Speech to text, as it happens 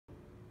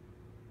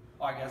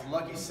All right, guys,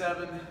 lucky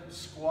 7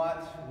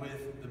 squat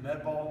with the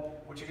med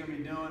ball. What you're gonna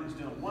be doing is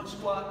doing 1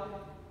 squat,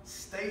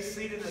 stay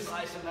seated, this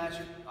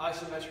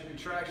isometric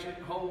contraction,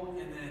 hold,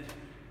 and then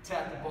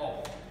tap the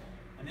ball.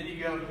 And then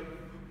you go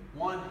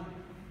 1,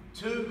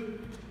 2,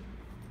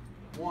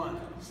 1,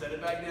 set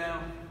it back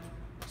down,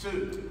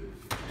 2,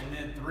 and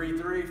then 3,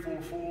 3,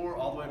 4, 4,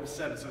 all the way up to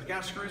 7. So it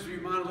kind of screws with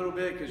your mind a little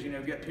bit because you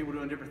get people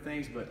doing different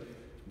things, but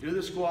do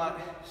the squat,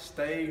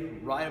 stay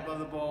right above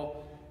the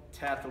ball,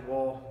 tap the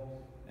wall,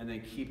 and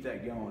then keep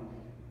that going.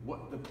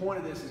 The point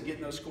of this is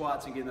getting those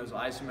squats and getting those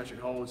isometric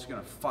holds. It's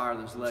gonna fire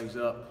those legs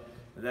up.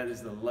 And that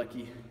is the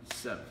lucky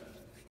 7.